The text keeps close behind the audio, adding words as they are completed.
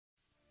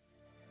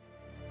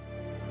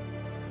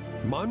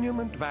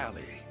Monument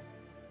Valley,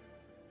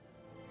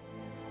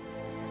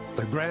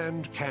 the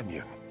Grand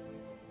Canyon,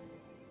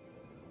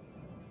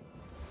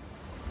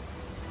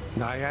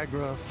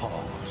 Niagara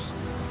Falls.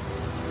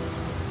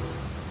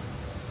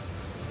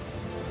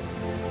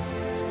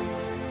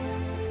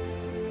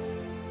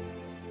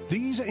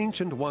 These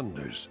ancient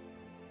wonders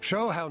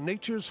show how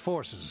nature's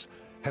forces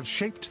have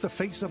shaped the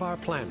face of our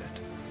planet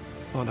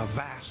on a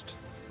vast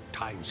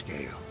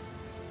timescale.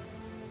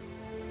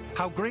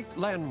 How great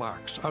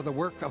landmarks are the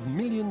work of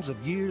millions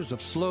of years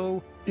of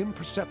slow,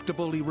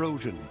 imperceptible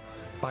erosion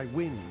by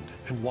wind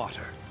and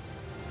water.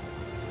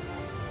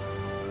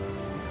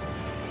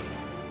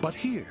 But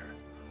here,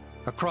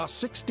 across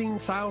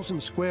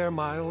 16,000 square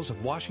miles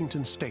of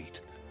Washington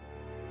state,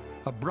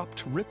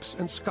 abrupt rips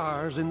and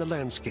scars in the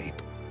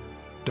landscape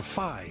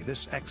defy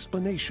this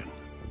explanation.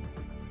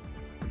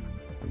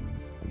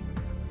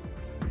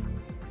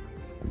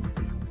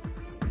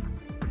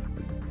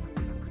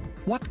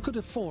 What could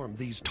have formed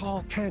these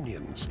tall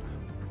canyons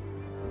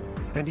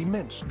and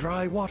immense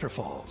dry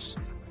waterfalls?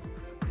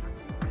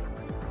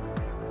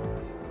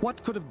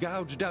 What could have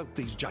gouged out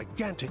these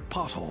gigantic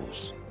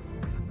potholes?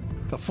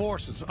 The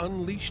forces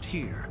unleashed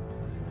here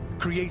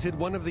created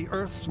one of the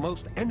Earth's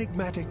most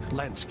enigmatic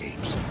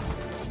landscapes.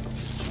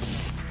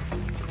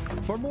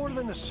 For more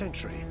than a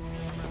century,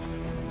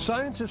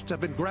 scientists have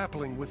been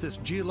grappling with this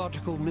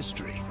geological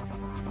mystery,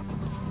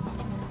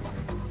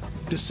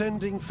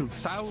 descending through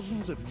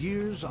thousands of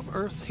years of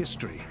Earth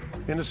history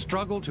in a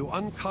struggle to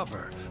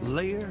uncover,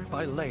 layer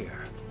by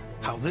layer,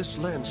 how this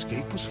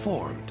landscape was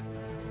formed.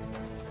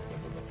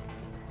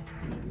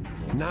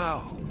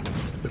 Now,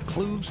 the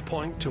clues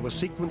point to a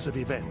sequence of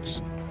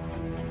events,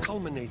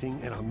 culminating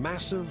in a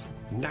massive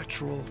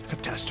natural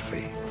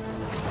catastrophe.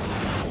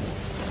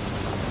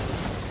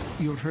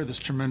 You would have heard this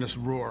tremendous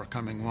roar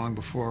coming long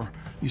before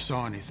you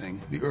saw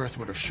anything. The earth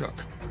would have shook.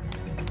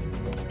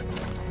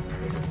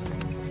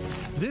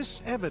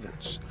 This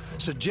evidence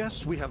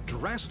suggests we have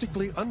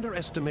drastically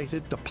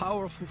underestimated the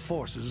powerful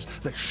forces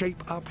that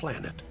shape our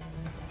planet.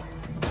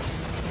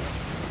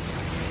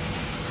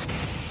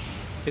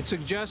 It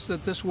suggests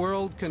that this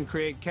world can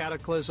create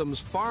cataclysms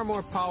far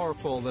more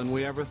powerful than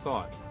we ever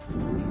thought.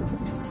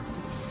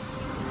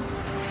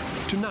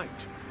 Tonight,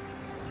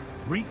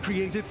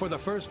 recreated for the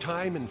first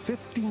time in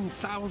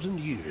 15,000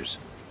 years,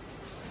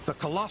 the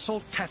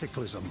colossal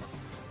cataclysm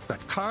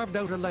that carved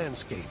out a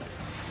landscape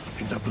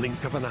in the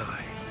blink of an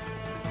eye.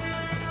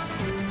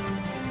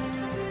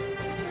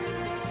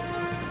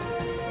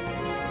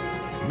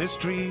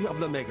 Mystery of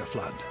the Mega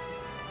Flood.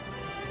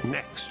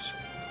 Next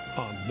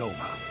on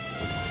Nova.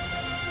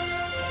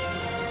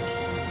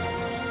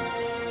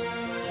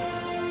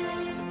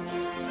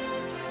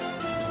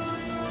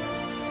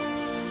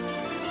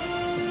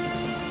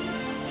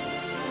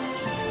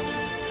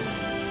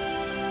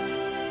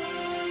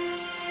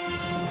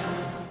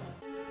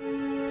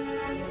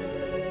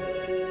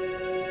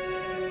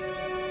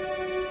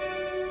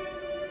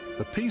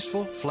 The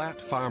peaceful, flat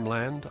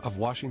farmland of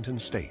Washington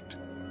state.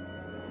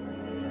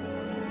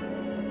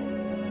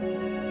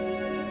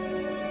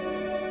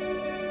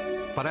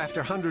 But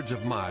after hundreds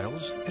of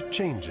miles, it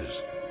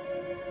changes.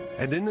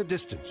 And in the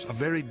distance, a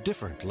very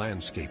different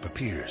landscape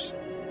appears.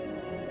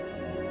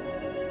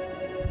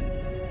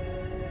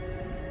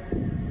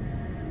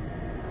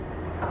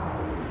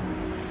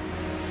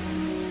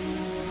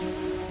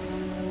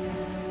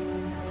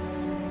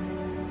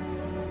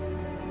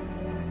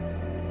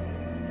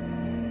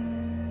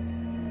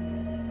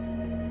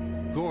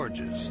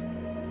 Gorges,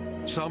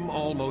 some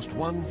almost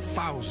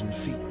 1,000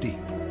 feet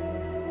deep.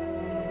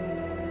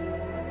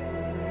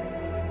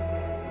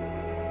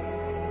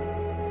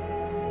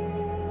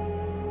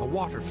 A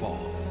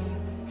waterfall,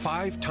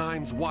 5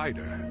 times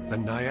wider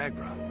than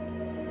Niagara,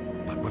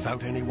 but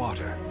without any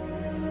water.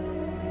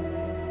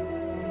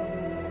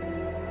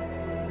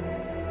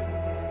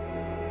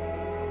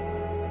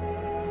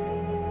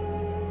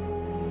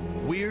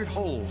 Weird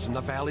holes in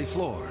the valley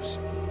floors.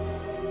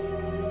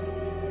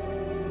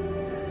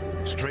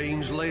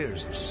 Strange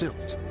layers of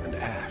silt and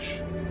ash.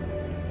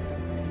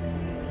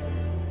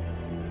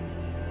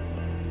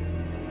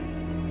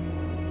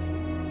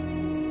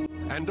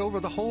 And over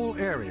the whole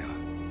area,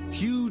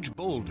 huge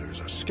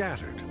boulders are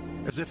scattered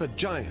as if a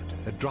giant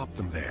had dropped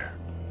them there.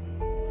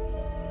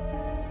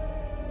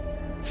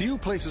 Few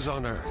places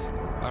on Earth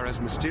are as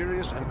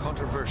mysterious and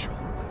controversial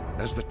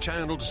as the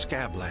channeled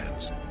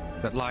scablands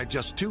that lie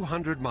just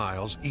 200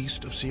 miles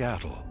east of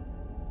Seattle.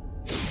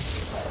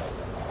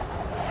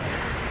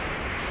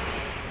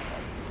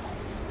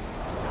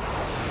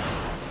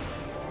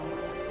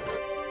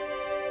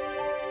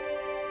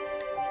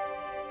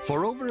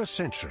 For over a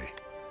century,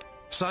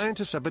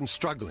 scientists have been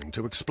struggling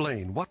to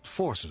explain what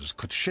forces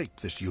could shape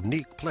this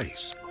unique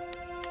place.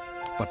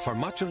 But for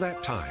much of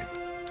that time,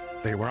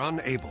 they were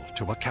unable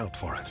to account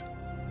for it.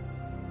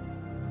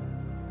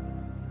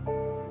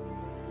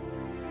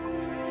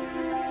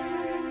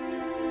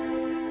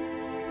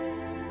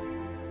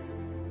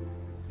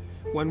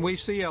 When we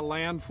see a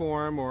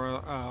landform or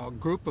a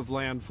group of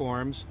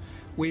landforms,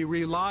 we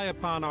rely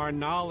upon our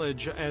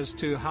knowledge as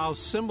to how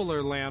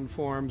similar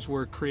landforms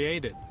were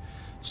created.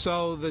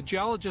 So the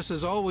geologist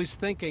is always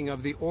thinking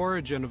of the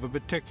origin of a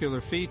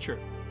particular feature.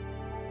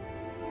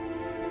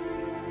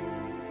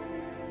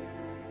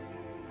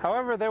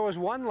 However, there was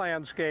one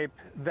landscape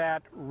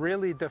that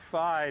really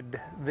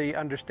defied the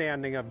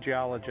understanding of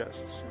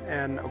geologists,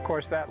 and of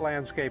course that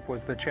landscape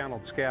was the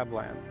channeled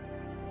scabland.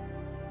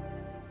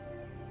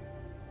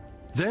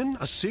 Then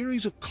a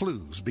series of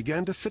clues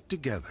began to fit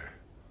together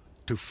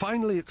to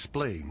finally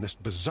explain this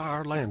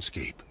bizarre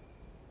landscape.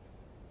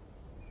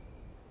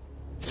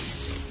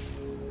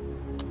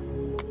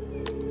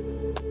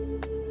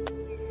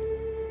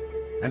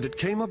 And it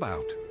came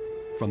about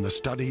from the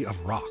study of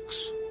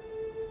rocks.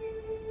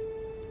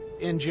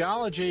 In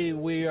geology,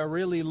 we are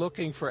really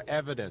looking for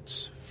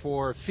evidence,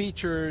 for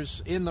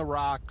features in the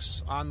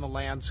rocks, on the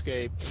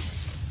landscape.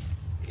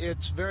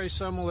 It's very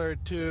similar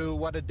to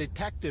what a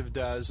detective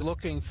does,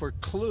 looking for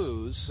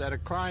clues at a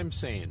crime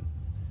scene.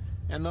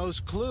 And those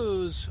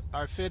clues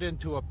are fit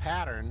into a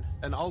pattern,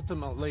 and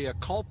ultimately a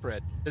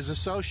culprit is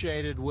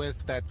associated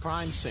with that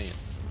crime scene.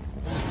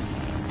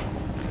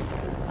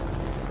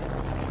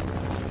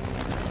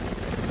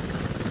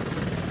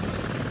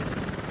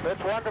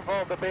 It's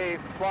wonderful to be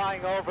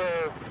flying over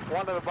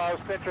one of the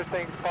most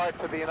interesting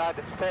parts of the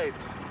United States.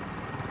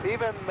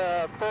 Even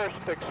the first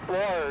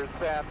explorers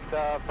and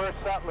first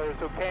settlers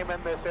who came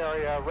in this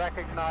area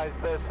recognized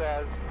this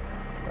as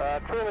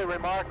truly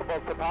remarkable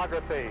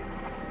topography.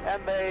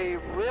 And they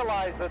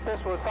realized that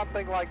this was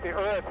something like the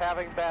earth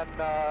having been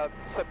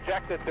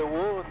subjected to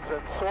wounds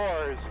and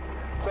sores.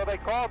 So they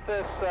called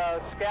this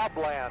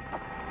scabland.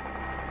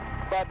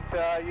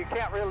 But you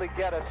can't really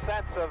get a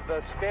sense of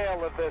the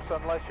scale of this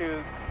unless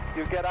you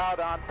get out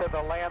onto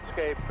the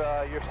landscape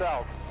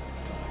yourself.